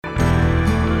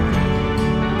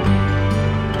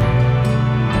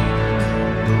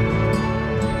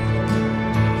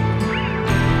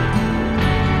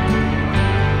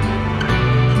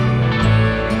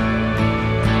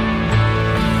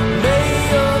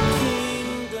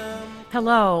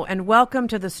Hello, and welcome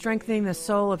to the Strengthening the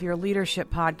Soul of Your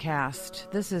Leadership podcast.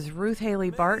 This is Ruth Haley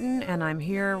Barton, and I'm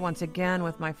here once again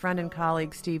with my friend and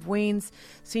colleague Steve Wiens,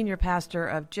 Senior Pastor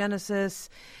of Genesis,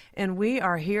 and we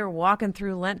are here walking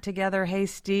through Lent together. Hey,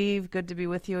 Steve, good to be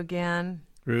with you again.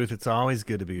 Ruth, it's always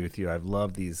good to be with you. I've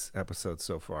loved these episodes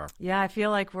so far. Yeah, I feel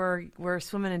like we're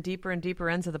swimming in deeper and deeper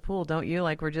ends of the pool, don't you?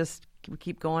 Like we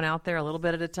keep going out there a little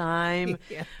bit at a time.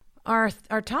 Yeah. Our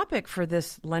topic for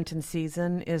this Lenten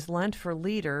season is Lent for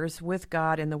Leaders with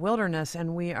God in the Wilderness,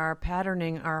 and we are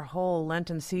patterning our whole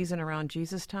Lenten season around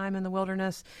Jesus' time in the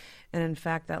wilderness. And in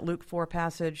fact, that Luke 4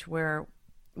 passage where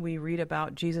we read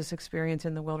about Jesus' experience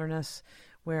in the wilderness,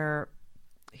 where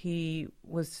he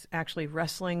was actually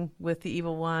wrestling with the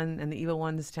evil one and the evil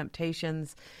one's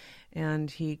temptations,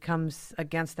 and he comes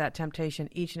against that temptation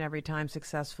each and every time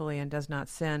successfully and does not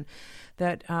sin,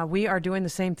 that we are doing the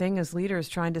same thing as leaders,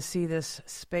 trying to see this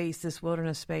space, this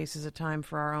wilderness space, as a time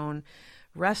for our own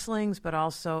wrestlings, but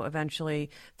also eventually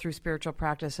through spiritual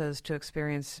practices to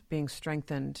experience being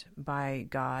strengthened by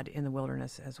God in the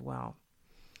wilderness as well.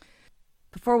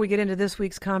 Before we get into this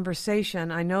week's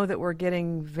conversation, I know that we're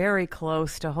getting very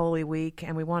close to Holy Week,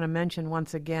 and we want to mention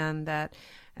once again that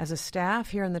as a staff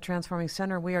here in the Transforming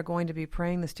Center, we are going to be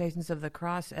praying the Stations of the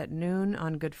Cross at noon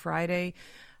on Good Friday,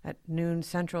 at noon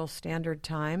Central Standard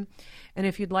Time. And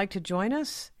if you'd like to join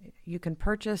us, you can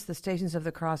purchase the Stations of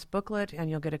the Cross booklet, and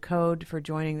you'll get a code for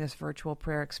joining this virtual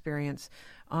prayer experience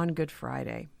on Good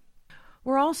Friday.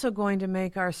 We're also going to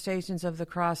make our Stations of the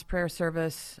Cross prayer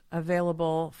service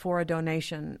available for a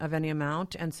donation of any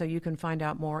amount, and so you can find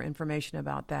out more information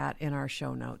about that in our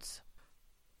show notes.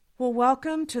 Well,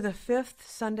 welcome to the fifth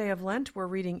Sunday of Lent. We're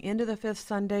reading into the fifth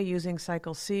Sunday using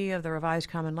Cycle C of the Revised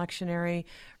Common Lectionary,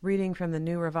 reading from the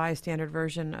New Revised Standard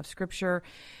Version of Scripture.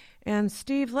 And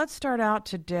Steve, let's start out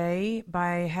today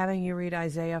by having you read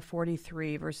Isaiah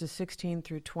 43, verses 16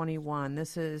 through 21.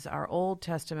 This is our Old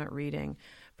Testament reading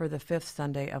for the fifth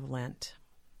Sunday of Lent.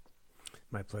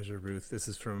 My pleasure, Ruth. This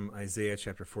is from Isaiah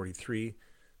chapter 43,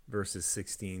 verses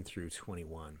 16 through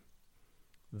 21.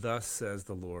 Thus says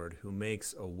the Lord, who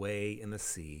makes a way in the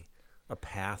sea, a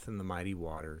path in the mighty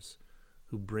waters,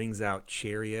 who brings out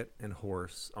chariot and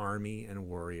horse, army and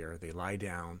warrior. They lie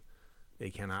down, they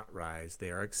cannot rise,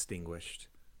 they are extinguished,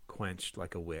 quenched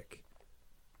like a wick.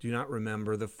 Do not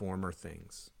remember the former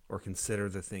things, or consider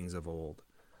the things of old.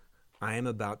 I am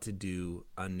about to do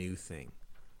a new thing.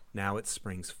 Now it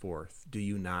springs forth. Do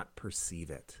you not perceive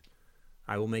it?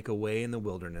 I will make a way in the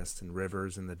wilderness and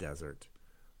rivers in the desert.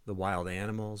 The wild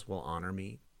animals will honor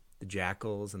me, the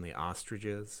jackals and the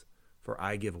ostriches, for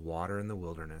I give water in the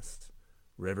wilderness,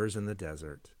 rivers in the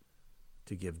desert,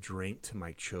 to give drink to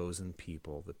my chosen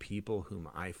people, the people whom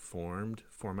I formed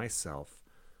for myself,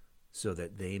 so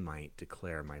that they might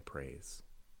declare my praise.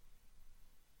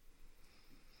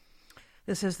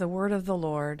 This is the word of the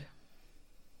Lord.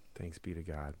 Thanks be to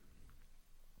God.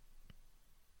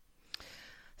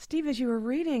 Steve, as you were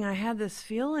reading, I had this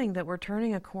feeling that we're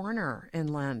turning a corner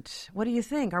in Lent. What do you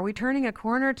think? Are we turning a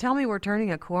corner? Tell me we're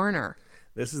turning a corner.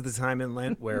 This is the time in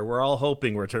Lent where we're all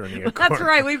hoping we're turning a corner. That's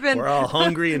right. We're all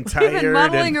hungry and tired. We've been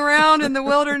muddling around in the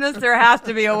wilderness. There has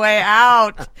to be a way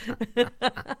out.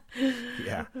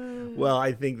 Yeah. Well,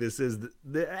 I think this is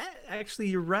actually,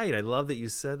 you're right. I love that you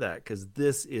said that, because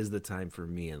this is the time for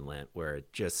me in Lent where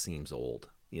it just seems old,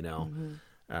 you know? Mm-hmm.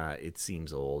 It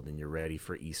seems old, and you're ready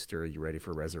for Easter, you're ready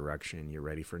for resurrection, you're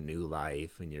ready for new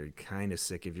life, and you're kind of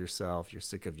sick of yourself. You're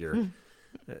sick of your,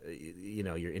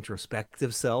 your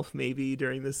introspective self maybe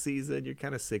during this season. You're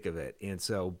kind of sick of it. And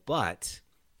so,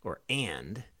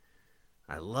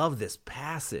 I love this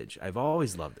passage. I've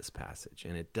always loved this passage,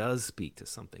 and it does speak to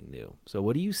something new. So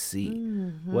what do you see?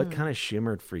 Mm-hmm. What kind of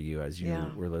shimmered for you as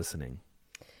you were listening?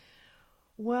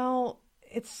 Well,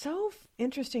 it's so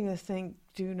interesting to think,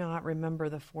 do not remember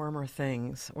the former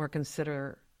things or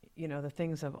consider, the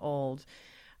things of old.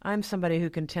 I'm somebody who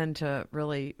can tend to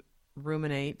really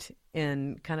ruminate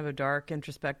in kind of a dark,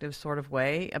 introspective sort of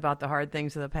way about the hard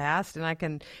things of the past, and I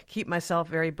can keep myself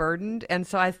very burdened. And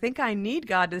so I think I need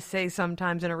God to say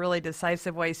sometimes in a really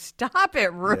decisive way, stop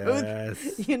it, Ruth.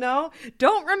 Yes.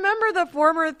 Don't remember the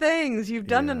former things. You've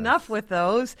done enough with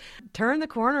those. Turn the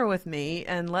corner with me,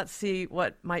 and let's see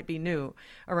what might be new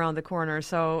around the corner.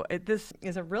 So this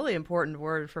is a really important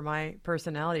word for my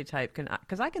personality type,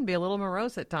 because I can be a little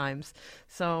morose at times.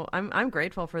 So I'm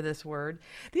grateful for this word.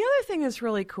 The other thing is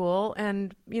really cool,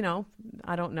 and,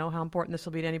 I don't know how important this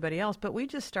will be to anybody else, but we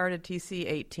just started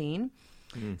TC 18,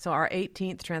 So our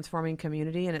 18th Transforming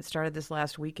Community, and it started this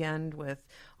last weekend with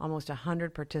almost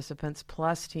 100 participants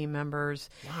plus team members.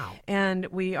 Wow. And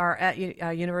we are at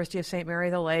University of St. Mary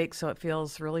of the Lake, so it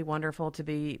feels really wonderful to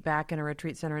be back in a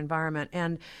retreat center environment.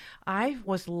 And I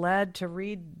was led to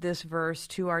read this verse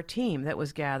to our team that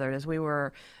was gathered as we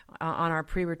were on our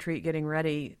pre-retreat getting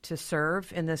ready to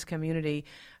serve in this community.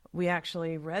 We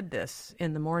actually read this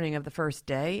in the morning of the first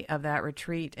day of that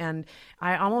retreat, and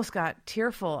I almost got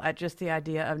tearful at just the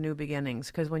idea of new beginnings,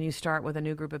 because when you start with a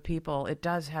new group of people, it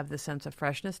does have this sense of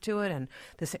freshness to it and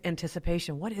this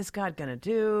anticipation, what is God going to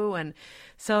do? And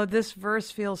so this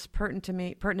verse feels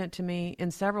pertinent to me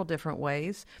in several different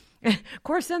ways. Of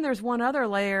course, then there's one other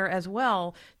layer as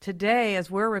well. Today, as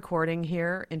we're recording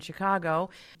here in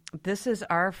Chicago, this is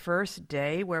our first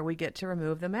day where we get to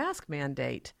remove the mask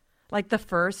mandate. Like the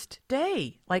first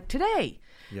day, like today.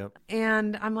 Yep.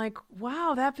 And I'm like,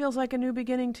 wow, that feels like a new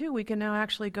beginning too. We can now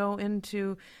actually go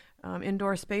into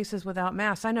indoor spaces without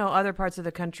masks. I know other parts of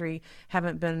the country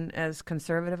haven't been as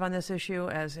conservative on this issue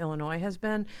as Illinois has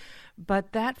been,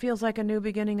 but that feels like a new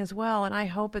beginning as well. And I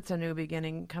hope it's a new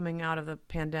beginning coming out of the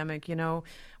pandemic,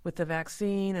 with the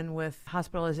vaccine and with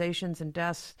hospitalizations and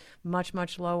deaths much,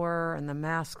 much lower and the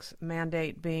masks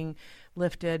mandate being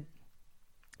lifted.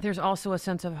 There's also a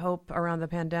sense of hope around the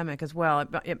pandemic as well.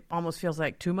 It almost feels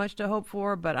like too much to hope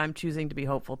for, but I'm choosing to be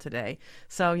hopeful today.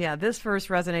 So yeah, this verse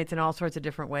resonates in all sorts of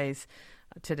different ways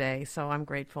today. So I'm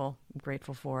grateful. I'm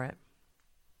grateful for it.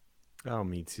 Oh,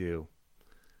 me too.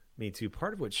 Me too.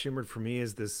 Part of what shimmered for me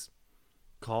is this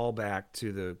call back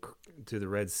to the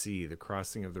Red Sea, the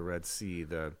crossing of the Red Sea,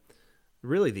 the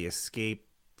escape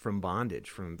from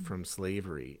bondage, from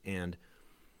slavery. And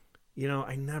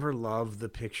I never loved the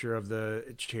picture of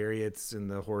the chariots and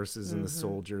the horses and the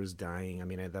soldiers dying. I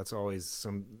mean, that's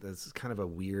kind of a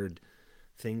weird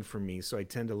thing for me. So I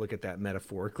tend to look at that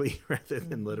metaphorically rather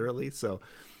than literally. So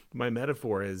my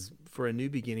metaphor is, for a new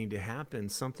beginning to happen,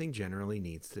 something generally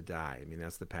needs to die. I mean,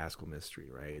 that's the Paschal mystery,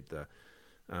 right?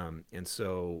 And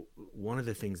so one of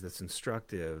the things that's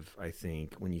instructive, I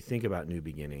think, when you think about new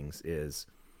beginnings is,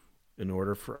 in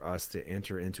order for us to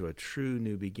enter into a true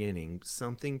new beginning,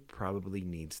 something probably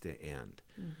needs to end.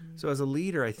 Mm-hmm. So as a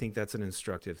leader, I think that's an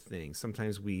instructive thing.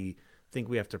 Sometimes we think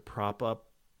we have to prop up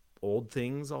old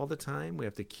things all the time. We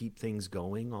have to keep things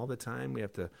going all the time. We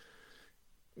have to,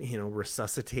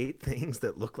 resuscitate things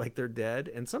that look like they're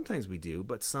dead. And sometimes we do,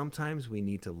 but sometimes we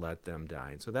need to let them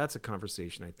die. And so that's a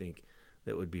conversation I think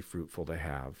that would be fruitful to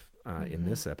have in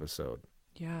this episode.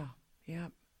 Yeah.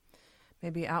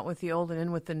 Maybe out with the old and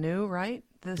in with the new, right?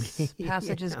 This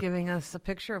passage is giving us a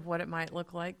picture of what it might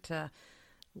look like to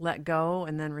let go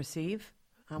and then receive,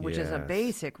 which is a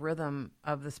basic rhythm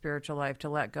of the spiritual life, to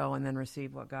let go and then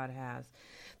receive what God has.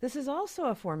 This is also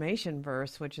a formation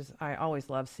verse, which is, I always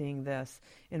love seeing this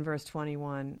in verse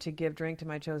 21, to give drink to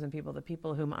my chosen people, the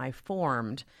people whom I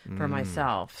formed for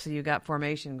myself. So you got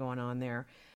formation going on there.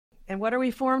 And what are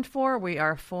we formed for? We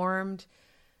are formed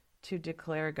to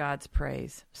declare God's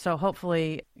praise. So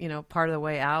hopefully, part of the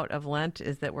way out of Lent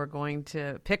is that we're going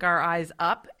to pick our eyes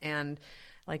up and,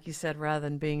 like you said, rather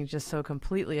than being just so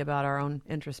completely about our own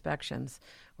introspections,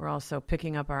 we're also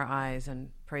picking up our eyes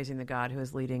and praising the God who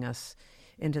is leading us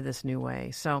into this new way.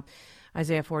 So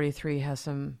Isaiah 43 has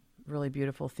some really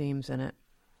beautiful themes in it.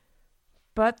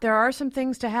 But there are some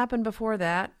things to happen before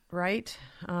that, right?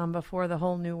 Before the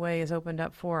whole new way is opened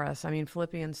up for us. I mean,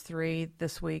 Philippians 3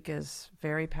 this week is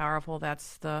very powerful.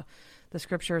 That's the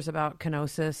scriptures about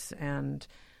kenosis and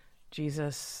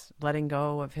Jesus letting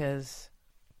go of his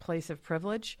place of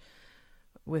privilege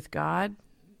with God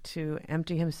to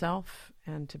empty himself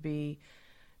and to be,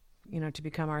 to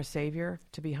become our Savior,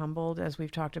 to be humbled, as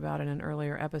we've talked about in an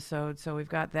earlier episode. So we've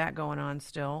got that going on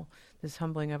still, this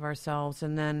humbling of ourselves.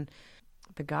 And then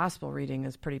the gospel reading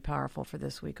is pretty powerful for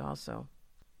this week also.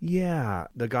 Yeah,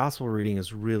 the gospel reading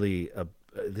is really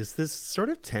this sort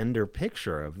of tender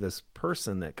picture of this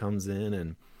person that comes in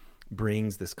and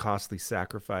brings this costly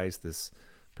sacrifice, this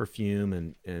perfume,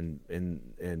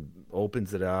 and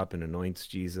opens it up and anoints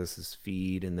Jesus'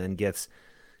 feet, and then gets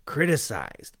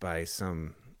criticized by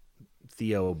some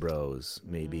Theo bros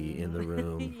maybe in the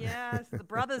room. Yes, the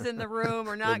brothers in the room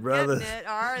are not getting it,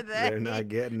 are they? They're not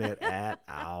getting it at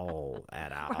all.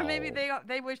 Or maybe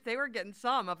they wish they were getting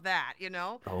some of that,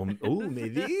 Oh, maybe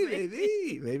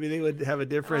they would have a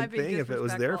different thing if it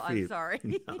was their feet. I'm sorry.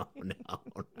 No.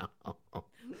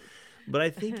 But I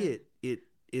think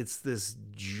it's this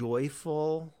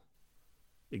joyful,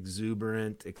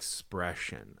 exuberant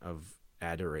expression of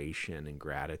adoration and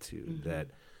gratitude that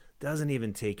doesn't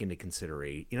even take into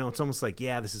consideration. It's almost like,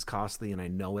 yeah, this is costly and I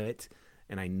know it,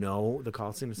 and I know the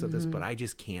costliness of this, but I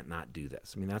just can't not do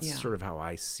this. I mean, that's sort of how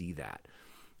I see that.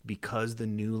 Because the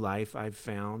new life I've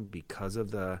found, because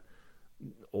of the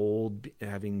old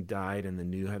having died and the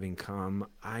new having come,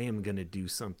 I am going to do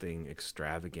something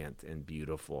extravagant and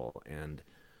beautiful and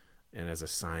as a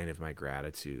sign of my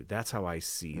gratitude. That's how I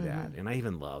see that. And I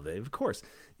even love it. Of course,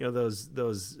 those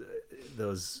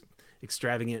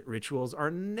extravagant rituals are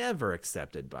never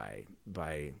accepted by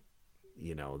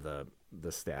the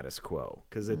status quo,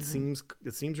 because it seems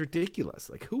ridiculous.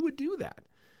 Like, who would do that?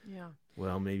 Yeah.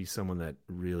 Well, maybe someone that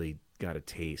really got a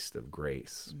taste of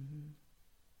grace.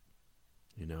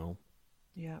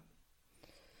 Yeah.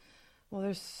 Well,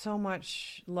 there's so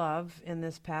much love in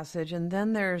this passage, and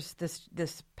then there's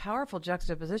this powerful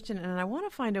juxtaposition, and I want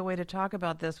to find a way to talk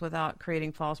about this without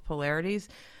creating false polarities,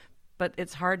 but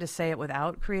it's hard to say it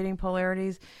without creating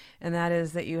polarities, and that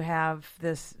is that you have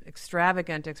this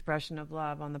extravagant expression of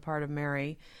love on the part of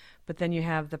Mary, but then you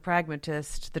have the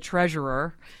pragmatist, the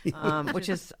treasurer, which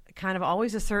is kind of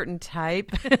always a certain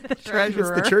type. The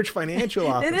treasurer. It's the church financial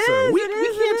officer. It is. We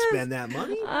It can't is. spend that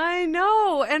money. I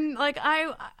know. And like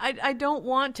I don't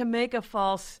want to make a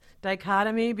false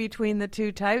dichotomy between the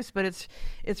two types, but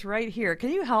it's right here.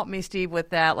 Can you help me, Steve, with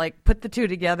that? Like, put the two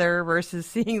together versus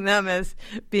seeing them as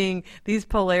being these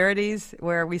polarities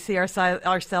where we see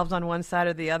ourselves on one side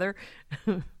or the other.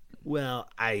 Well,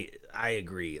 I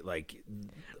agree. Like,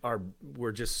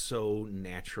 we're just so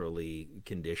naturally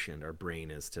conditioned. Our brain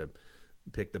is to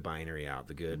pick the binary out,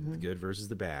 the good versus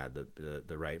the bad,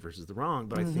 the right versus the wrong.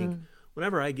 But I think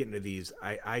whenever I get into these,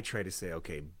 I try to say,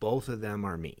 okay, both of them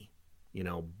are me.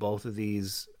 Both of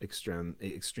these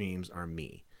extremes are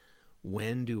me. What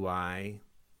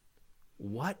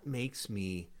makes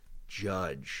me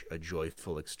judge a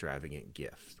joyful, extravagant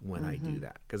gift when I do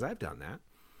that? Because I've done that.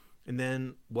 And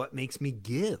then what makes me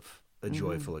give a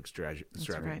joyful,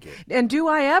 extravagant gift? And do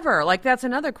I ever? Like, that's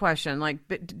another question. Like,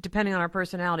 depending on our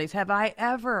personalities, have I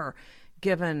ever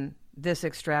given this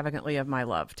extravagantly of my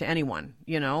love to anyone?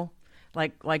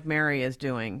 Like Mary is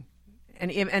doing,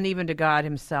 and even to God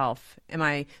Himself. Am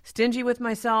I stingy with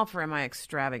myself, or am I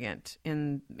extravagant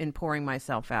in pouring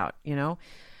myself out?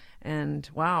 And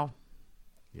wow,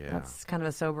 that's kind of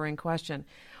a sobering question.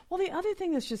 Well, the other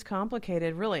thing that's just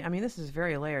complicated, really, I mean, this is a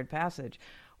very layered passage,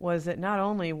 was that not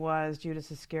only was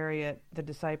Judas Iscariot, the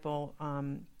disciple,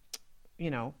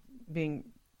 being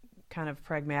kind of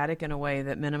pragmatic in a way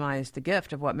that minimized the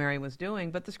gift of what Mary was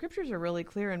doing, but the scriptures are really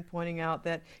clear in pointing out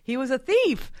that he was a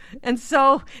thief. And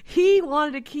so he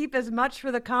wanted to keep as much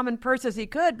for the common purse as he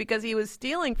could because he was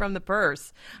stealing from the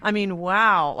purse. I mean,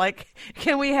 wow. Like,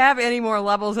 can we have any more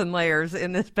levels and layers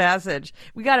in this passage?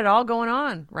 We got it all going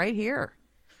on right here.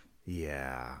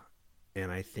 Yeah.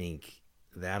 And I think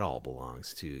that all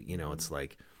belongs to, it's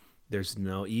like there's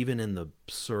even in the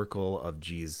circle of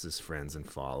Jesus' friends and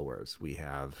followers, we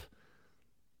have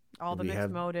all the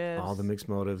mixed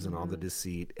motives and all the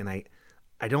deceit. And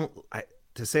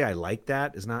to say I like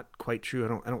that is not quite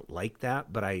true. I don't like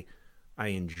that, but I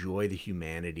enjoy the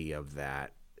humanity of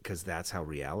that, because that's how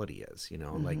reality is,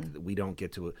 like we don't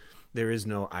get to, there is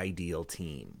no ideal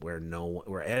team where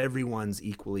everyone's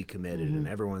equally committed and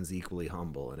everyone's equally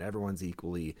humble and everyone's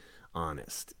equally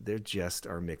honest. There just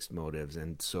are mixed motives.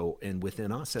 And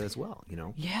within us as well,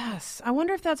 Yes. I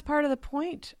wonder if that's part of the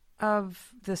point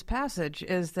of this passage,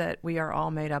 is that we are all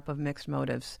made up of mixed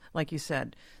motives, like you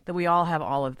said, that we all have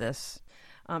all of this.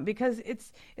 Because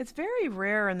it's very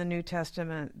rare in the New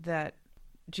Testament that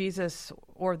Jesus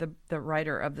or the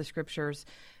writer of the scriptures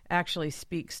actually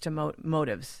speaks to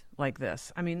motives like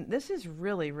this. I mean, this is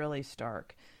really, really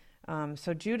stark.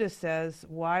 So Judas says,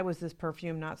 why was this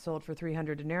perfume not sold for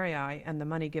 300 denarii and the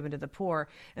money given to the poor?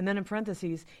 And then in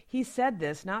parentheses, he said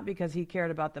this not because he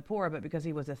cared about the poor, but because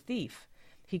he was a thief.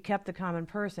 He kept the common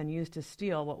purse and used to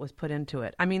steal what was put into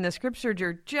it. I mean, the scriptures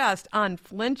are just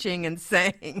unflinching in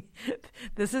saying,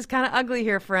 this is kind of ugly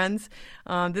here, friends.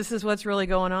 This is what's really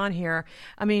going on here.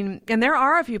 I mean, and there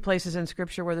are a few places in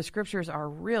scripture where the scriptures are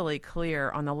really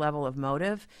clear on the level of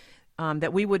motive,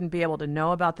 that we wouldn't be able to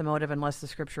know about the motive unless the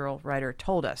scriptural writer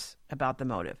told us about the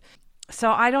motive. So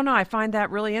I don't know. I find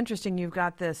that really interesting. You've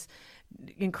got this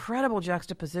incredible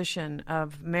juxtaposition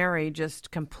of Mary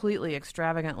just completely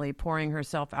extravagantly pouring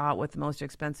herself out with the most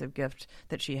expensive gift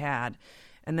that she had.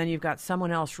 And then you've got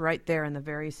someone else right there in the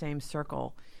very same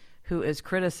circle who is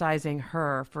criticizing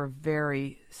her for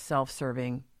very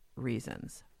self-serving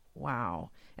reasons. Wow.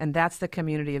 And that's the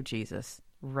community of Jesus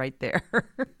right there.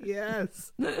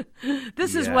 Yes.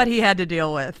 This is what he had to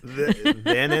deal with.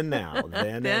 Then and now.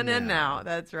 Then and now.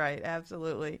 That's right.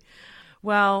 Absolutely.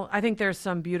 Well, I think there's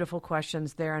some beautiful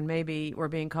questions there, and maybe we're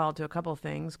being called to a couple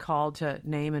things, called to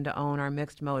name and to own our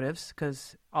mixed motives,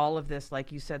 because all of this,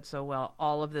 like you said so well,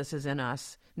 all of this is in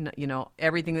us.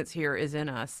 Everything that's here is in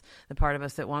us. The part of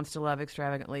us that wants to love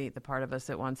extravagantly, the part of us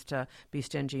that wants to be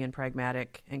stingy and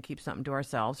pragmatic and keep something to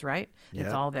ourselves, right? Yep.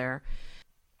 It's all there.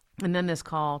 And then this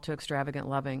call to extravagant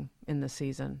loving in this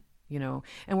season.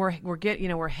 And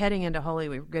we're heading into Holy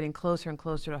Week. We're getting closer and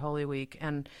closer to Holy Week,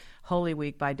 and Holy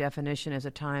Week, by definition, is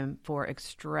a time for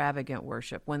extravagant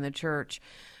worship, when the church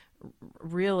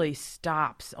really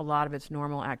stops a lot of its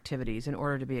normal activities in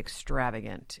order to be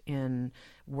extravagant in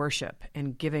worship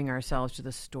and giving ourselves to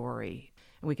the story.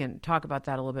 And we can talk about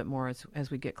that a little bit more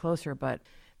as we get closer, but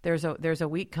there's a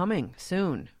week coming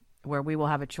soon where we will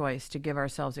have a choice to give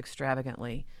ourselves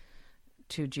extravagantly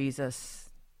to Jesus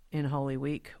in Holy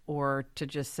Week, or to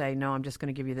just say, no, I'm just going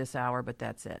to give you this hour, but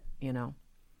that's it,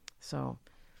 So.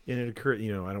 And it occurred, I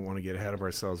don't want to get ahead of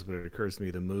ourselves, but it occurs to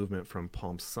me the movement from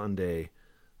Palm Sunday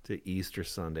to Easter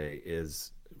Sunday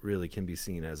can be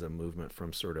seen as a movement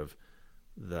from sort of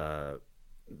the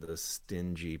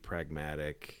stingy,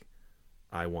 pragmatic,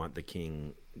 I want the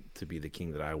king to be the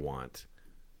king that I want,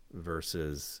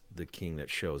 versus the king that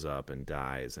shows up and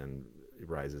dies and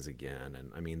rises again.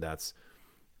 And I mean, that's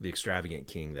the extravagant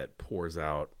king that pours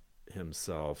out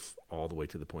himself all the way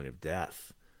to the point of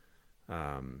death.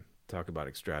 Talk about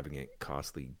extravagant,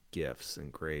 costly gifts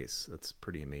and grace. That's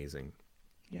pretty amazing.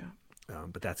 Yeah.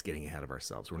 But that's getting ahead of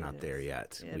ourselves. We're not there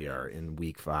yet. We are in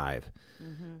week 5.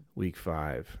 Mm-hmm. Week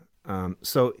 5.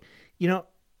 So,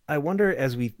 I wonder,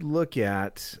 as we look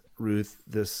at, Ruth,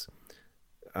 this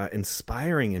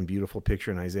inspiring and beautiful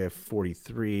picture in Isaiah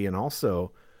 43, and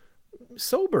also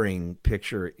sobering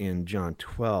picture in John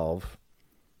 12,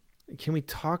 can we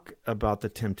talk about the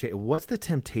temptation? What's the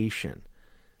temptation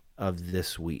of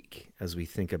this week as we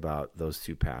think about those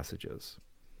two passages?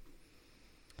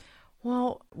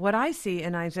 Well, what I see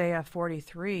in Isaiah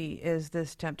 43 is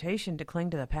this temptation to cling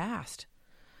to the past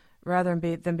rather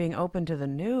than being open to the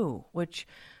new, which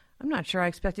I'm not sure I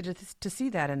expected to see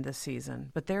that in this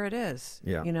season, but there it is.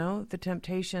 Yeah. The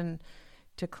temptation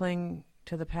to cling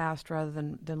to the past rather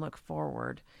than look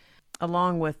forward,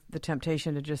 along with the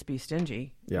temptation to just be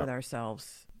stingy with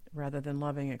ourselves rather than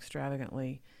loving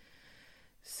extravagantly.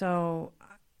 So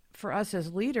for us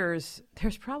as leaders,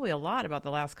 there's probably a lot about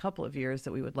the last couple of years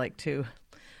that we would like to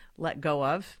let go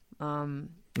of. And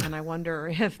I wonder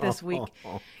if this week,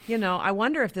 I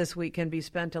wonder if this week can be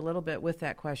spent a little bit with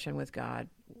that question with God.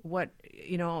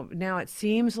 Now it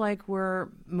seems like we're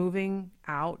moving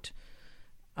out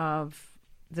of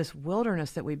this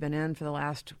wilderness that we've been in for the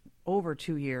last over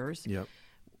 2 years. Yep.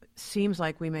 Seems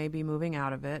like we may be moving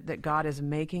out of it, that God is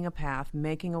making a path,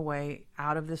 making a way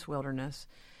out of this wilderness.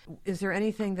 Is there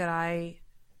anything that I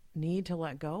need to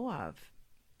let go of,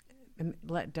 and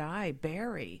let die,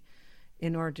 bury,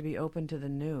 in order to be open to the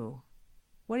new?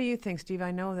 What do you think, Steve?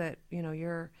 I know that,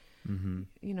 you're,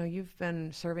 you've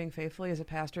been serving faithfully as a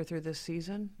pastor through this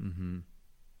season. Mm-hmm.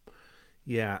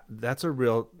 Yeah, that's a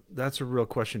real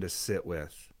question to sit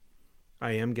with.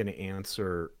 I am going to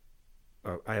answer.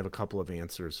 I have a couple of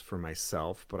answers for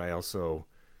myself, but I also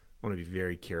want to be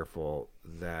very careful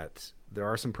that there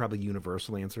are some probably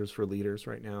universal answers for leaders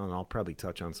right now, and I'll probably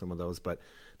touch on some of those, but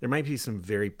there might be some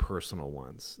very personal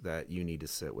ones that you need to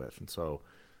sit with. And so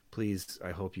please,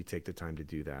 I hope you take the time to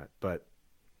do that. But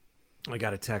I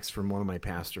got a text from one of my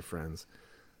pastor friends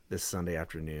this Sunday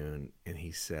afternoon, and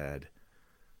he said,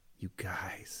 you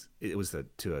guys, it was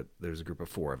there's a group of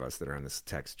 4 of us that are on this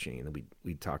text chain, and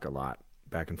we talk a lot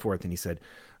back and forth. And he said,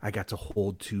 I got to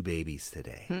hold 2 babies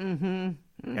today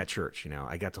at church.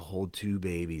 I got to hold 2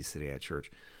 babies today at church.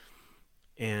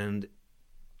 And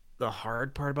the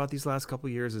hard part about these last couple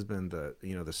of years has been the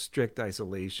strict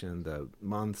isolation, the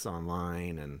months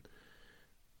online.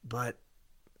 But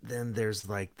then there's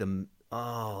like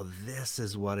this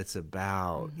is what it's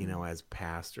about, as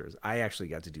pastors. I actually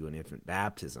got to do an infant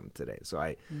baptism today.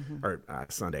 So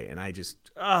Sunday. And I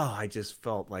just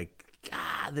felt like,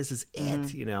 God, this is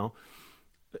it,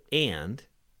 And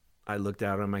I looked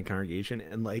out on my congregation,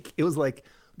 and it was like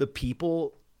the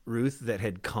people, Ruth, that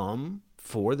had come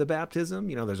for the baptism,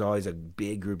 there's always a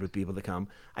big group of people that come,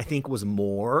 I think was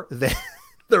more than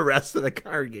the rest of the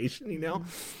congregation,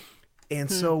 And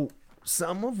so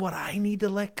some of what I need to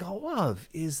let go of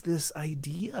is this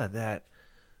idea that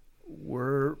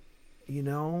we're,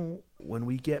 when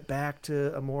we get back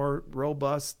to a more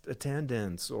robust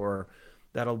attendance, or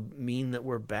that'll mean that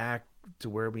we're back to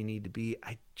where we need to be.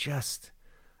 I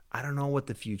don't know what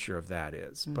the future of that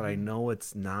is, but I know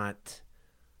it's not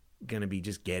going to be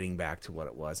just getting back to what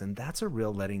it was. And that's a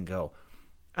real letting go.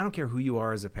 I don't care who you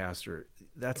are as a pastor.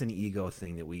 That's an ego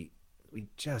thing that we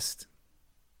just,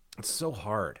 it's so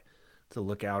hard to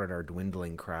look out at our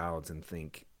dwindling crowds and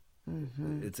think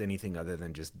it's anything other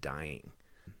than just dying.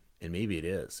 And maybe it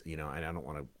is, and I don't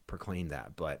want to proclaim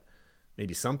that, but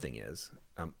maybe something is.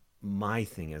 My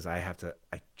thing is I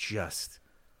just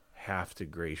have to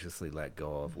graciously let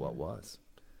go of what was,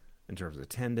 in terms of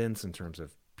attendance, in terms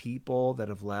of people that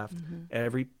have left.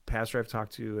 Every pastor I've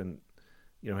talked to and,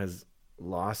 has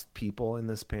lost people in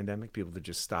this pandemic, people that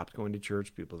just stopped going to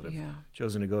church, people that have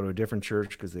chosen to go to a different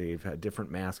church because they've had different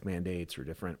mask mandates or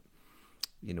different,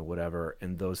 whatever.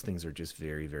 And those things are just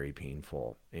very, very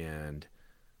painful. And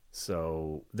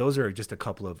so those are just a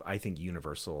couple of, I think,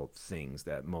 universal things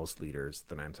that most leaders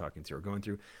that I'm talking to are going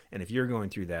through. And if you're going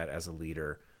through that as a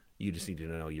leader, you just need to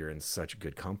know you're in such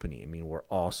good company. I mean, we're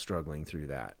all struggling through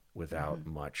that without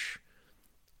much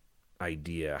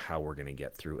idea how we're going to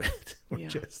get through it.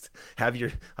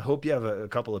 I hope you have a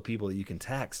couple of people that you can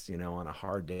text, on a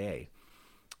hard day.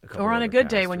 Or on a good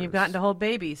day when you've gotten to hold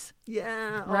babies.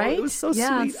 Yeah. Right? Oh, it was so sweet.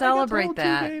 And celebrate I got to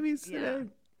that. hold 2 babies today.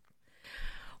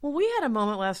 Well, we had a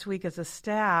moment last week as a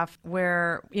staff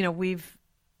where, we've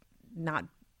not,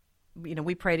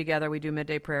 we pray together, we do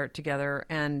midday prayer together,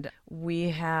 and we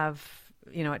have,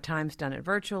 at times done it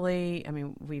virtually. I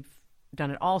mean, we've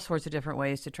done it all sorts of different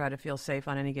ways to try to feel safe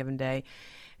on any given day.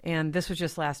 And this was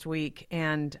just last week.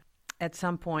 And at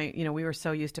some point, we were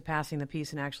so used to passing the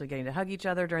peace and actually getting to hug each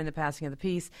other during the passing of the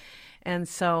peace. And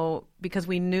so because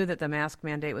we knew that the mask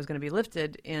mandate was going to be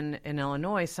lifted in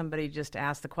Illinois, somebody just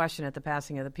asked the question at the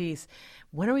passing of the peace,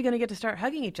 when are we going to get to start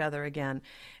hugging each other again?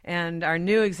 And our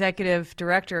new executive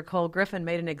director, Cole Griffin,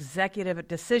 made an executive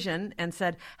decision and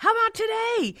said, how about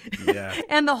today? Yeah.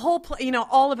 And the whole,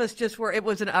 all of us it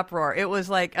was an uproar. It was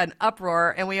like an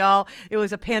uproar, and it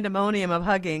was a pandemonium of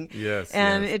hugging. Yes.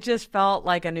 And it just felt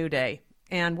like a new day.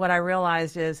 And what I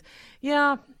realized is,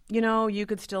 you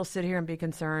could still sit here and be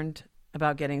concerned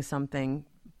about getting something,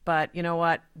 but you know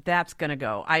what? That's going to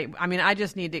go. I mean, I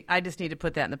just need to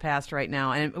put that in the past right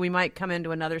now. And we might come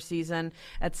into another season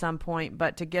at some point,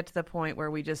 but to get to the point where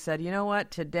we just said, you know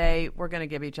what? Today we're going to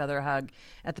give each other a hug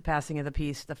at the passing of the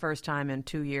peace, the first time in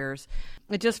 2 years.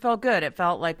 It just felt good. It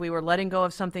felt like we were letting go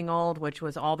of something old, which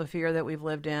was all the fear that we've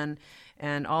lived in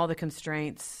and all the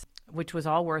constraints, which was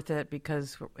all worth it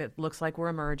because it looks like we're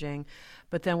emerging.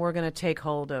 But then we're going to take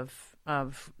hold of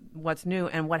what's new.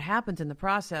 And what happens in the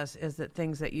process is that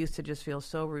things that used to just feel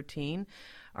so routine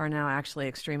are now actually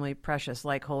extremely precious,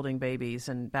 like holding babies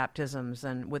and baptisms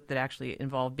and that actually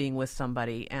involve being with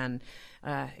somebody and,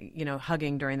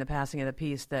 hugging during the passing of the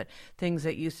peace, that things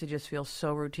that used to just feel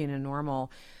so routine and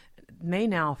normal may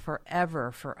now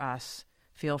forever for us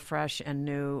feel fresh and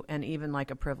new and even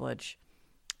like a privilege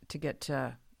to get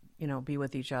to be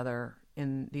with each other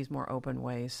in these more open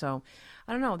ways. So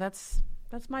I don't know, that's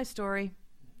my story.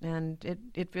 And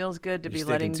it feels good to be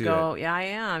letting go. Yeah, I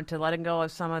am, to letting go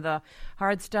of some of the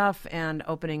hard stuff and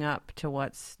opening up to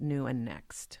what's new and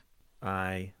next.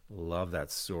 I love that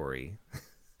story.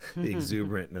 The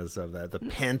exuberantness of that, the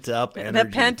pent up energy.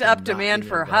 The pent up demand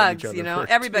for hugs,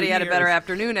 everybody had a better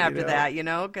afternoon after that,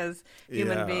 because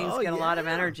human beings get a lot of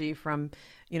energy from,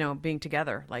 being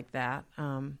together like that.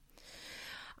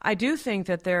 I do think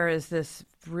that there is this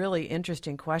really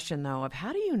interesting question, though, of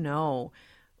how do you know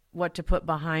what to put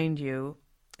behind you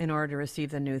in order to receive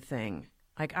the new thing?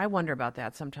 Like, I wonder about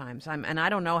that sometimes. And I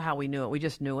don't know how we knew it. We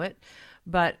just knew it.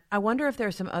 But I wonder if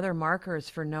there's some other markers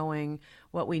for knowing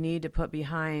what we need to put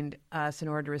behind us in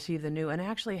order to receive the new. And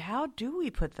actually, how do we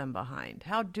put them behind?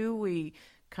 How do we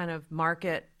kind of mark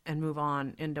it and move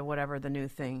on into whatever the new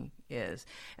thing is?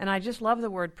 And I just love the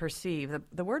word perceive.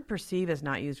 The word perceive is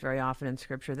not used very often in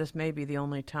Scripture. This may be the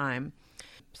only time,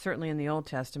 certainly in the Old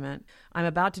Testament. I'm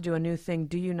about to do a new thing.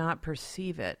 Do you not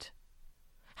perceive it?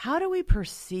 How do we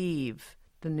perceive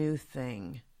the new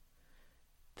thing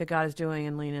that God is doing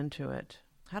and lean into it?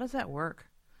 How does that work,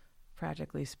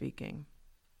 practically speaking?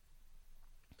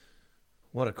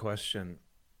 What a question.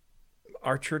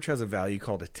 Our church has a value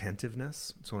called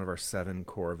attentiveness. It's one of our 7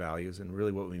 core values. And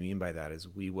really what we mean by that is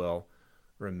we will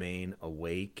remain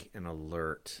awake and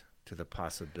alert to the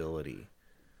possibility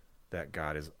that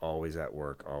God is always at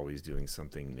work, always doing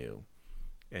something new,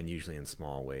 and usually in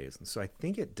small ways. And so I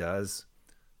think it does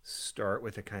start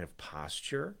with a kind of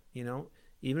posture,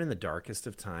 even in the darkest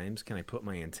of times. Can I put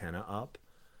my antenna up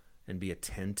and be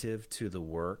attentive to the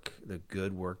work, the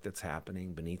good work that's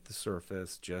happening beneath the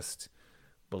surface, just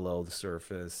below the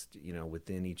surface,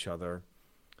 within each other.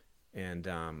 And,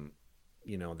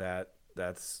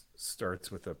 that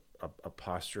starts with a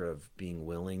posture of being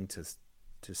willing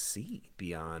to see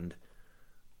beyond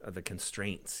the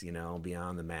constraints,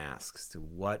 beyond the masks, to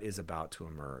what is about to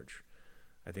emerge.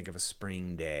 I think of a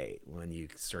spring day when you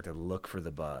start to look for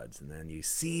the buds, and then you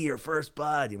see your first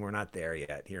bud, and we're not there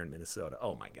yet here in Minnesota.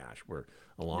 Oh my gosh, we're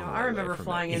a long way I remember away from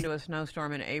flying it. into a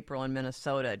snowstorm in April in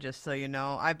Minnesota. Just so you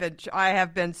know, I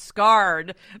have been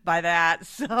scarred by that.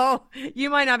 So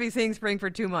you might not be seeing spring for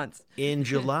 2 months. In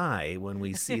July, when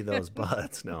we see those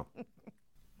buds, no.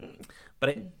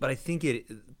 But I think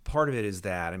part of it is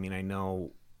that, I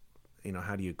know,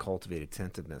 how do you cultivate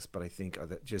attentiveness? But I think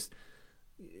that just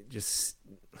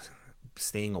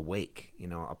staying awake,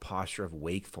 a posture of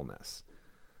wakefulness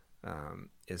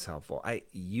is helpful.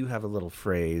 You have a little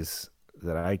phrase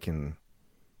that I can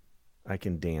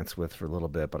dance with for a little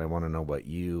bit, but I want to know what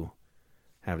you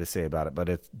have to say about it. But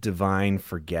it's divine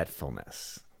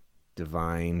forgetfulness.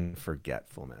 Divine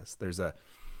forgetfulness. There's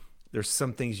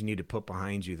some things you need to put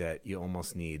behind you that you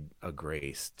almost need a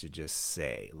grace to just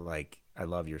say. Like, I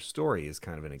love your story is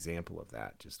kind of an example of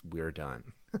that. Just, we're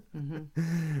done.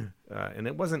 Mm-hmm. And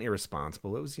it wasn't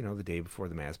irresponsible. It was, the day before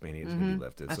the mask mandate was going to be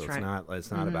lifted. That's so right.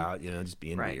 It's not about, just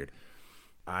being weird.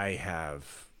 I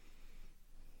have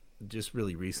just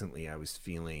really recently, I was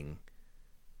feeling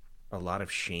a lot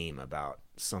of shame about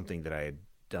something that I had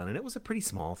done. And it was a pretty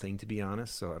small thing, to be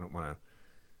honest. So I don't want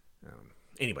to,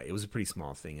 anyway, it was a pretty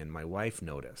small thing. And my wife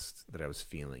noticed that I was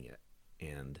feeling it.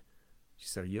 And she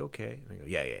said, "Are you okay?" And I go,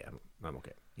 yeah, I'm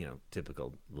okay.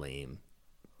 Typical lame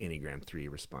Enneagram 3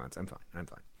 response. I'm fine. And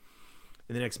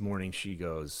the next morning she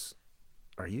goes,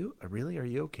 Are you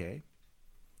okay?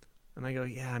 And I go,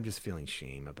 yeah, I'm just feeling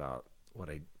shame about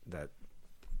that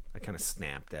I kind of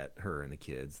snapped at her and the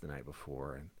kids the night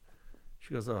before. And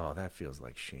she goes, oh, that feels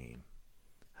like shame.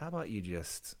 How about you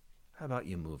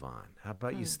move on? How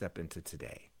about you step into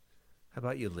today? How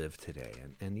about you live today?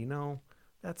 And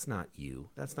that's not you.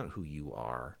 That's not who you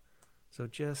are. So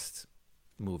just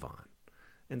move on.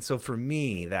 And so for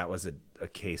me, that was a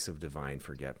case of divine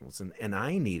forgetfulness. And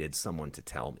I needed someone to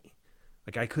tell me.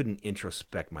 Like, I couldn't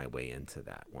introspect my way into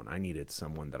that one. I needed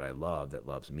someone that I love, that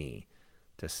loves me,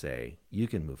 to say, you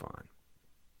can move on.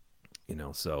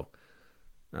 So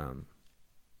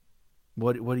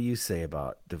what do you say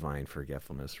about divine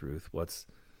forgetfulness, Ruth?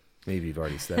 Maybe you've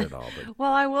already said it all, but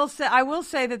Well, I will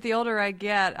say that the older I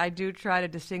get, I do try to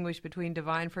distinguish between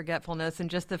divine forgetfulness and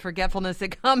just the forgetfulness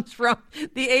that comes from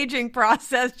the aging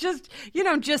process. Just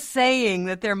saying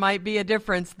that there might be a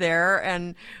difference there,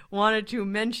 and wanted to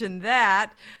mention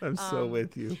that. I'm so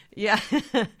with you. Yeah.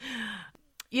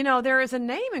 There is a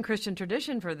name in Christian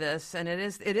tradition for this, and it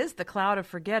is the cloud of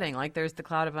forgetting. Like, there's the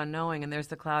cloud of unknowing and there's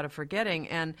the cloud of forgetting.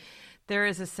 And there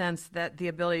is a sense that the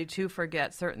ability to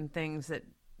forget certain things that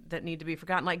need to be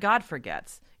forgotten, like God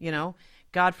forgets,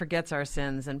 God forgets our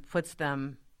sins and puts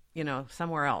them,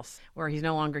 somewhere else where he's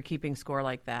no longer keeping score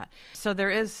like that. So there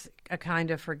is a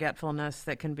kind of forgetfulness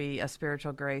that can be a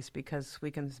spiritual grace, because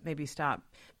we can maybe stop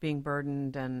being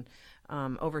burdened and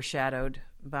overshadowed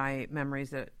by memories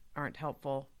that aren't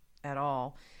helpful at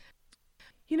all.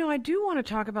 I do want to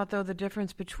talk about, though, the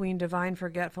difference between divine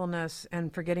forgetfulness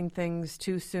and forgetting things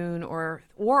too soon, or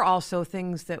also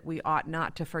things that we ought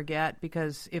not to forget,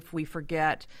 because if we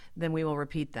forget, then we will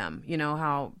repeat them.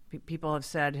 How people have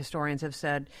said, historians have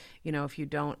said, if you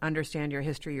don't understand your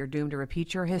history, you're doomed to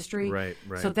repeat your history. Right.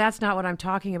 So that's not what I'm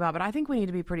talking about. But I think we need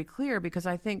to be pretty clear, because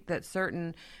I think that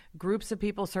certain groups of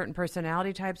people, certain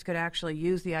personality types could actually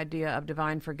use the idea of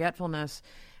divine forgetfulness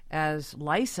as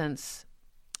license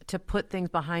to put things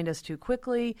behind us too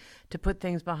quickly, to put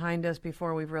things behind us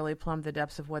before we've really plumbed the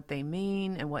depths of what they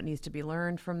mean and what needs to be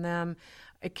learned from them.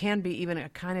 It can be even a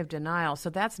kind of denial. So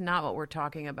that's not what we're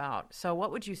talking about. So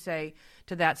what would you say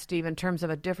to that, Steve, in terms of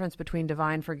a difference between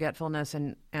divine forgetfulness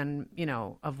and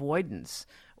avoidance,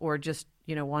 or just,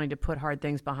 wanting to put hard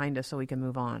things behind us so we can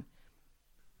move on?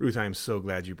 Ruth, I'm so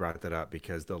glad you brought that up,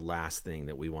 because the last thing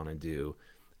that we want to do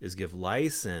is give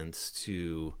license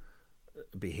to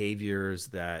behaviors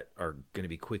that are going to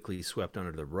be quickly swept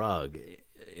under the rug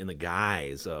in the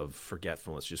guise of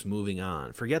forgetfulness, just moving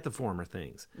on, forget the former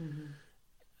things. Mm-hmm.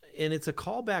 And it's a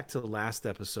callback to the last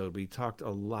episode. We talked a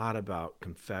lot about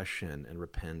confession and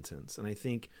repentance. And I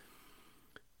think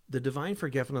the divine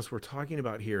forgetfulness we're talking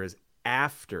about here is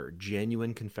after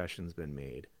genuine confession's been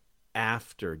made,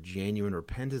 after genuine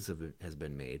repentance has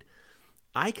been made.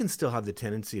 I can still have the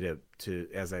tendency to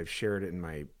as I've shared it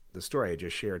in the story I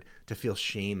just shared, to feel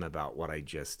shame about what I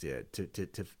just did,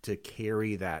 to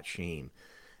carry that shame.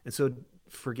 And so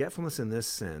forgetfulness in this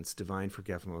sense, divine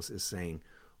forgetfulness, is saying,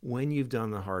 when you've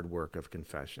done the hard work of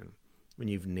confession, when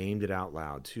you've named it out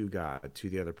loud to God, to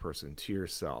the other person, to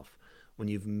yourself, when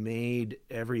you've made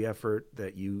every effort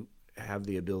that you have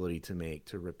the ability to make,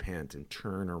 to repent and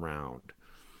turn around,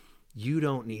 you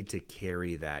don't need to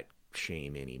carry that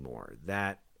shame anymore.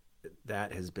 That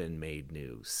has been made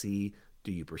new. See,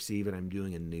 do you perceive it? I'm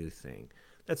doing a new thing.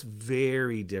 That's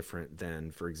very different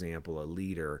than, for example, a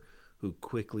leader who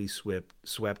quickly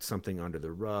swept something under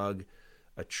the rug,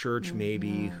 a church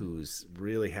maybe who's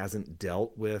really hasn't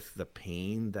dealt with the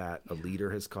pain that a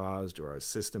leader has caused or a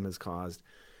system has caused,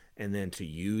 and then to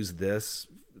use this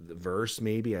verse,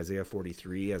 maybe Isaiah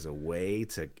 43, as a way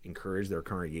to encourage their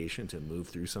congregation to move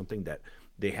through something that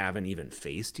they haven't even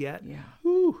faced yet. Yeah.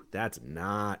 Whew, that's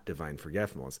not divine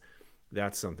forgetfulness.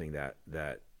 That's something that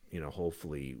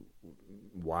hopefully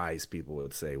wise people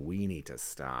would say, we need to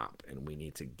stop and we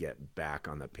need to get back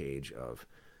on the page of,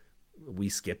 we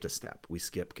skipped a step. We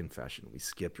skipped confession. We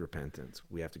skipped repentance.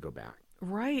 We have to go back.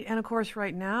 Right. And of course,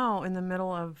 right now, in the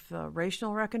middle of the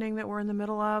racial reckoning that we're in the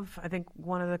middle of, I think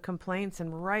one of the complaints,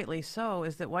 and rightly so,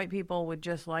 is that white people would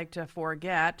just like to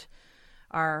forget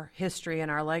our history and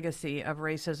our legacy of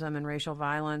racism and racial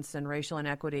violence and racial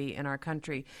inequity in our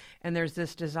country. And there's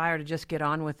this desire to just get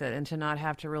on with it and to not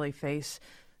have to really face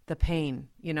the pain,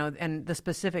 and the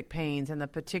specific pains and the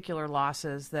particular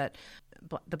losses that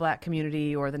the Black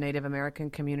community or the Native American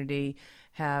community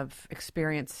have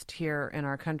experienced here in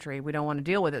our country. We don't want to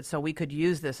deal with it, so we could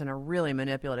use this in a really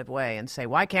manipulative way and say,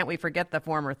 why can't we forget the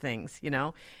former things,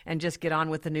 and just get on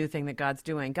with the new thing that God's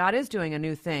doing. God is doing a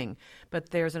new thing, but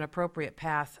there's an appropriate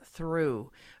path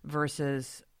through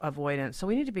versus avoidance. So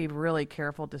we need to be really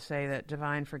careful to say that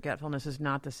divine forgetfulness is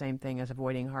not the same thing as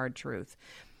avoiding hard truth.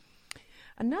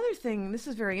 Another thing, this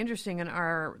is very interesting in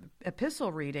our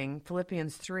epistle reading,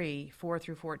 Philippians 3, 4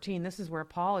 through 14. This is where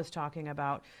Paul is talking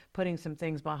about putting some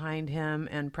things behind him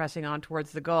and pressing on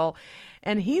towards the goal.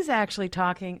 And he's actually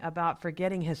talking about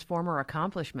forgetting his former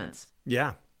accomplishments.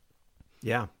 Yeah.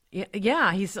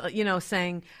 Yeah, he's,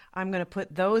 saying, I'm going to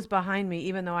put those behind me,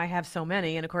 even though I have so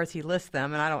many. And of course, he lists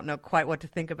them, and I don't know quite what to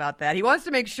think about that. He wants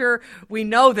to make sure we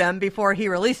know them before he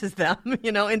releases them,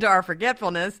 into our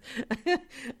forgetfulness.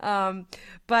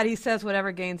 But he says,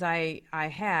 whatever gains I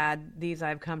had, these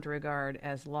I've come to regard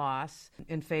as loss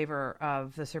in favor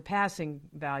of the surpassing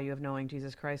value of knowing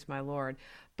Jesus Christ, my Lord.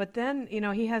 But then,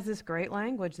 he has this great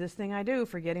language, this thing I do,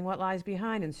 forgetting what lies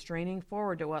behind and straining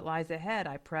forward to what lies ahead,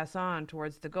 I press on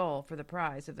towards the goal for the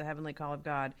prize of the heavenly call of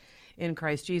God in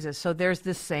Christ Jesus. So there's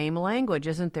this same language,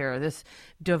 isn't there? This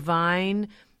divine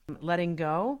letting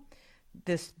go,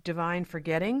 this divine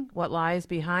forgetting what lies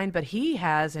behind, but he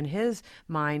has in his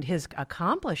mind his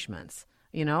accomplishments,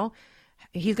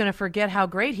 He's going to forget how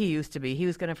great he used to be. He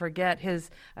was going to forget his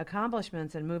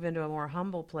accomplishments and move into a more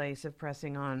humble place of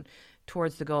pressing on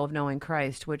towards the goal of knowing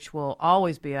Christ, which will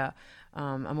always be a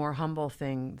more humble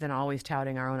thing than always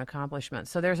touting our own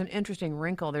accomplishments. So there's an interesting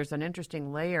wrinkle. There's an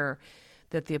interesting layer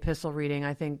that the epistle reading,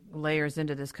 I think, layers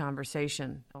into this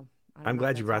conversation. I'm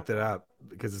glad you brought that up,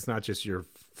 because it's not just your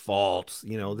fault.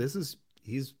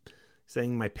 He's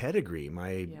saying my pedigree,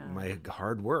 my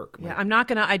hard work. I'm not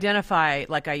going to identify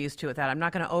like I used to with that. I'm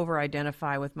not going to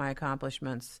over-identify with my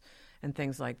accomplishments and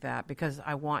things like that, because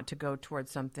I want to go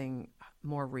towards something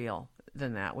more real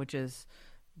than that, which is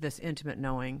this intimate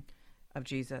knowing of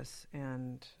Jesus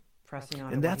and pressing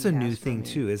on. And that's a new thing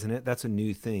too, isn't it? That's a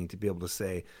new thing, to be able to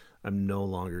say, I'm no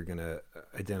longer going to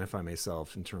identify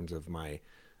myself in terms of my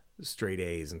straight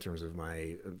A's, in terms of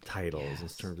my titles, in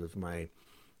terms of my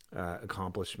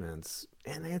accomplishments.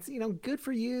 And it's, good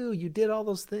for you. You did all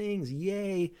those things.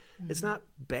 Yay. Mm-hmm. It's not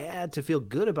bad to feel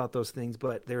good about those things,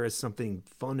 but there is something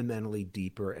fundamentally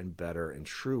deeper and better and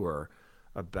truer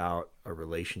about a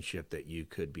relationship that you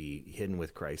could be hidden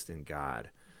with Christ in God.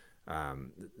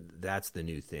 That's the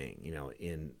new thing,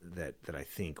 in that I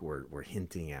think we're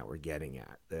hinting at, we're getting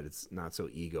at, that it's not so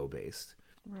ego-based.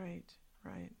 Right.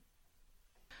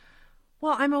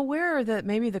 Well, I'm aware that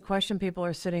maybe the question people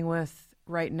are sitting with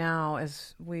right now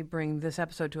as we bring this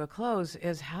episode to a close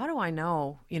is, how do I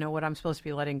know, what I'm supposed to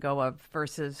be letting go of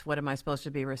versus what am I supposed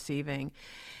to be receiving?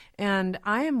 And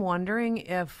I am wondering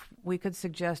if we could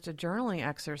suggest a journaling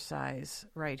exercise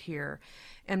right here.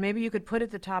 And maybe you could put at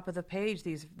the top of the page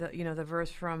the verse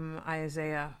from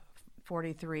Isaiah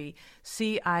 43,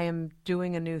 see, I am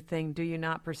doing a new thing. Do you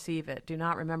not perceive it? Do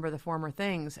not remember the former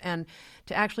things. And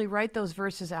to actually write those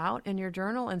verses out in your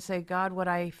journal and say, God, what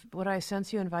I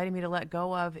sense you inviting me to let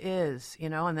go of is,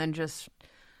 and then just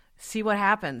see what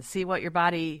happens, see what your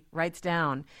body writes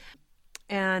down.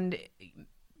 And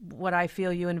what I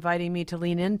feel you inviting me to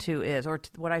lean into is, or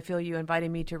what I feel you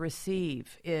inviting me to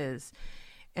receive is.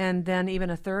 And then even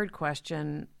a third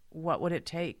question, what would it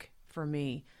take for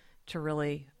me to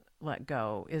really let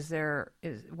go?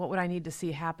 What would I need to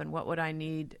see happen? What would I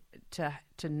need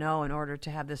to know in order to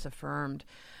have this affirmed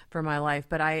for my life.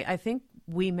 But I think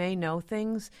we may know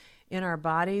things in our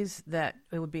bodies that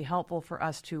it would be helpful for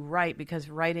us to write, because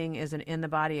writing is an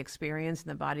in-the-body experience, and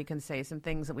the body can say some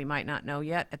things that we might not know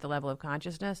yet at the level of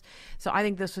consciousness. So I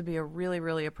think this would be a really,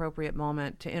 really appropriate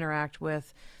moment to interact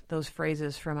with those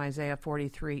phrases from Isaiah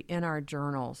 43 in our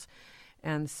journals,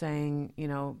 and saying,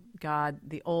 God,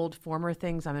 the old former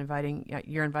things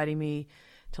you're inviting me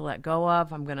to let go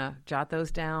of. I'm going to jot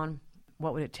those down.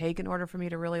 What would it take in order for me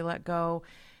to really let go?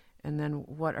 And then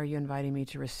what are you inviting me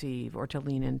to receive or to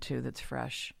lean into that's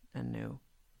fresh and new?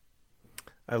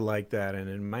 I like that. And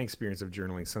in my experience of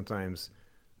journaling, sometimes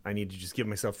I need to just give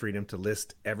myself freedom to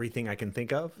list everything I can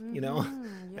think of, Yes.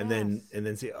 and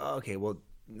then say, oh, okay, well,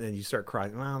 then you start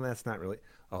crying. Well, that's not really,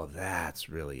 oh, that's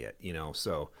really it,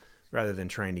 So rather than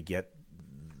trying to get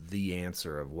the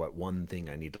answer of what one thing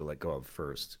I need to let go of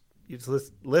first, you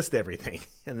just list everything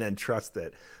and then trust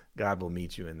that God will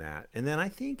meet you in that. And then I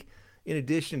think, in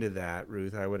addition to that,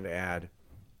 Ruth, I would add,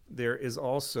 there is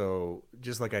also,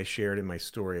 just like I shared in my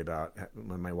story about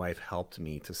when my wife helped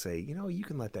me to say, you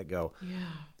can let that go. Yeah.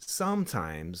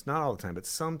 Sometimes, not all the time, but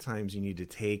sometimes you need to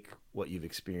take what you've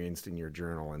experienced in your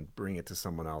journal and bring it to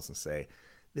someone else and say,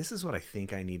 this is what I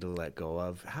think I need to let go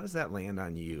of. How does that land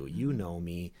on you? Mm-hmm. You know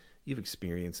me. You've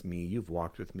experienced me. You've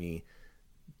walked with me.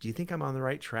 Do you think I'm on the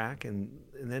right track? And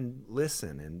then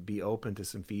listen and be open to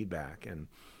some feedback, and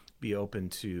be open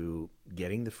to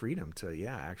getting the freedom to,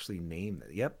 actually name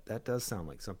that. Yep, that does sound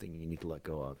like something you need to let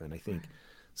go of. And I think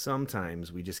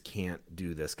sometimes we just can't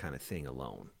do this kind of thing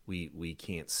alone. We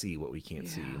can't see what we can't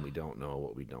see, and we don't know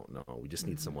what we don't know. We just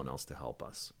need someone else to help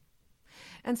us.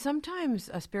 And sometimes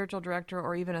a spiritual director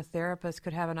or even a therapist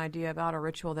could have an idea about a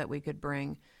ritual that we could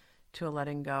bring to a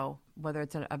letting go, whether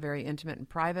it's a very intimate and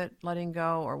private letting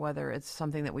go, or whether it's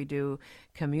something that we do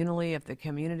communally if the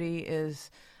community is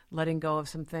letting go of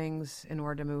some things in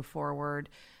order to move forward,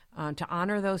 to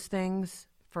honor those things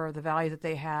for the value that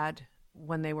they had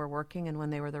when they were working and when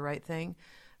they were the right thing,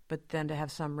 but then to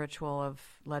have some ritual of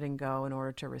letting go in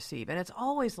order to receive. And it's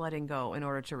always letting go in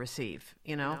order to receive,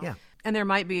 Yeah. And there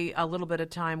might be a little bit of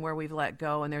time where we've let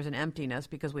go and there's an emptiness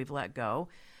because we've let go.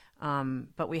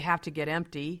 But we have to get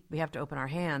empty. We have to open our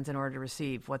hands in order to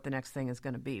receive what the next thing is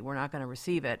going to be. We're not going to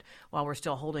receive it while we're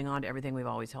still holding on to everything we've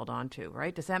always held on to,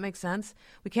 right? Does that make sense?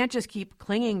 We can't just keep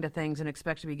clinging to things and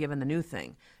expect to be given the new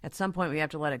thing. At some point, we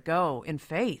have to let it go in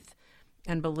faith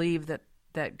and believe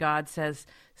that God says,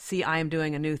 see, I am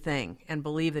doing a new thing, and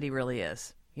believe that he really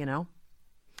is,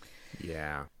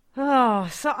 Yeah. Oh,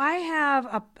 so I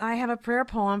have a prayer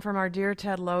poem from our dear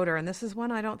Ted Loder, and this is one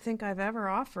I don't think I've ever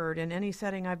offered in any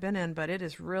setting I've been in, but it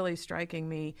is really striking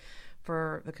me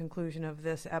for the conclusion of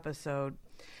this episode.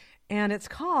 And it's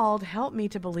called Help Me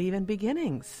to Believe in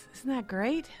Beginnings. Isn't that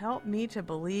great? Help me to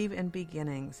believe in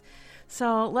beginnings.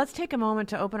 So let's take a moment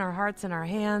to open our hearts and our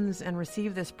hands and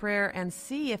receive this prayer, and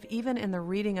see if even in the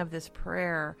reading of this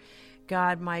prayer,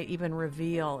 God might even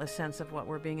reveal a sense of what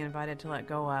we're being invited to let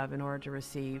go of in order to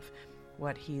receive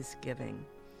what he's giving.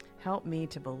 Help me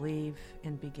to believe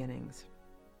in beginnings.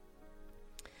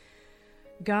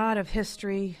 God of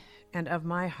history and of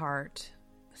my heart,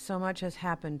 so much has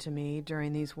happened to me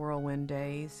during these whirlwind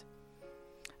days.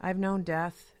 I've known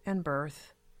death and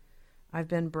birth. I've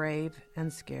been brave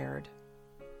and scared.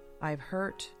 I've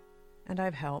hurt and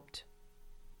I've helped.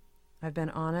 I've been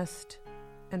honest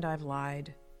and I've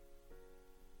lied.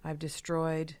 I've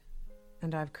destroyed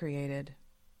and I've created.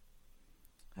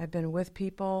 I've been with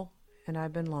people and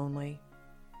I've been lonely.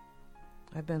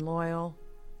 I've been loyal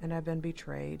and I've been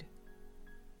betrayed.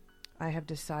 I have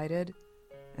decided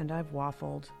and I've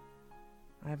waffled.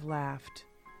 I've laughed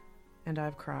and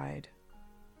I've cried.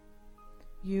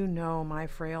 You know my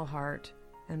frail heart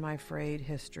and my frayed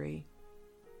history.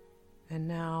 And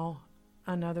now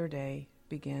another day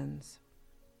begins.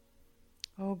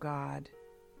 Oh God,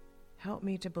 help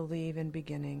me to believe in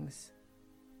beginnings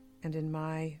and in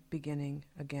my beginning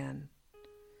again,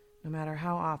 no matter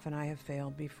how often I have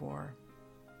failed before.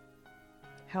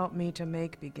 Help me to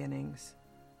make beginnings,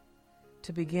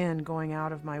 to begin going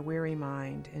out of my weary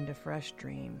mind into fresh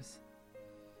dreams,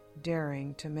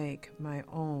 daring to make my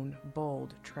own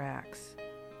bold tracks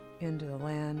into the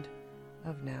land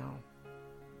of now.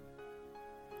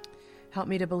 Help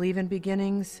me to believe in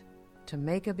beginnings, to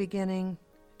make a beginning,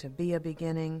 to be a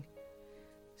beginning,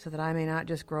 so that I may not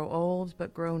just grow old,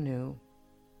 but grow new.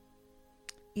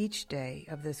 Each day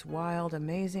of this wild,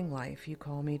 amazing life you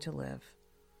call me to live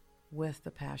with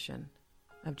the passion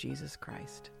of Jesus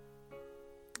Christ.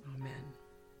 Amen.